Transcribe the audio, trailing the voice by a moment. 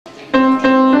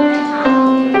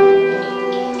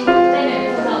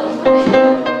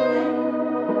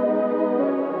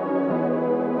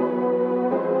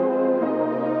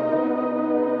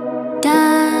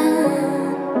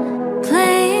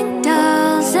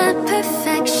want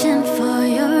perfection for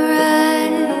your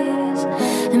eyes.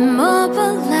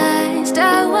 Immobilized,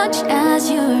 I watch as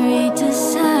you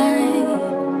redesign.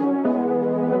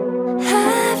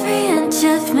 Every inch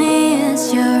of me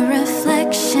is your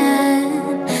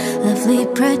reflection, lovely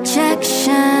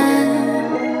projection.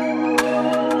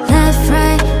 Left,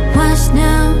 right, what's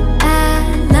new? I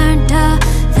learned all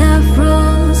the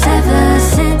rules ever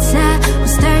since I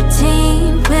was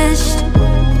 13. Wished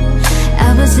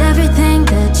I was everything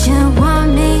that you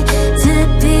want me to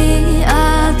be.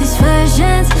 All these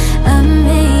versions of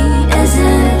me,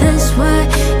 isn't this what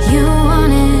you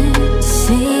wanted to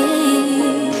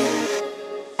see?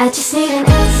 I just need an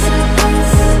answer.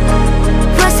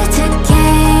 What's it to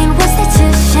gain? What's it to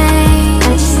shame?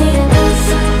 I just need an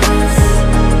answer.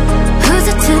 Who's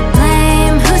it to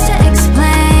blame? Who's to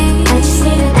explain? I just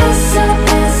need an answer.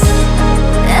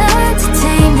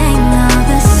 Entertaining all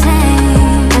the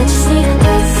same. I just need an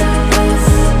answer.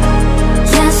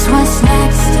 Yes, what's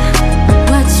next?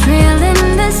 What's real in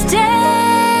this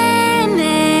day and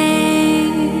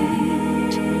age?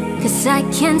 'Cause I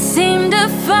can't seem to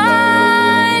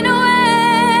find a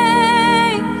way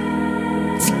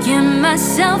to give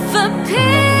myself a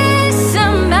peace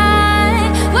of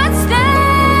mind. What's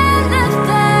there left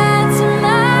that's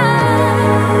mine?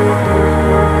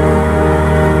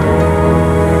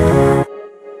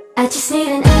 I just need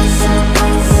an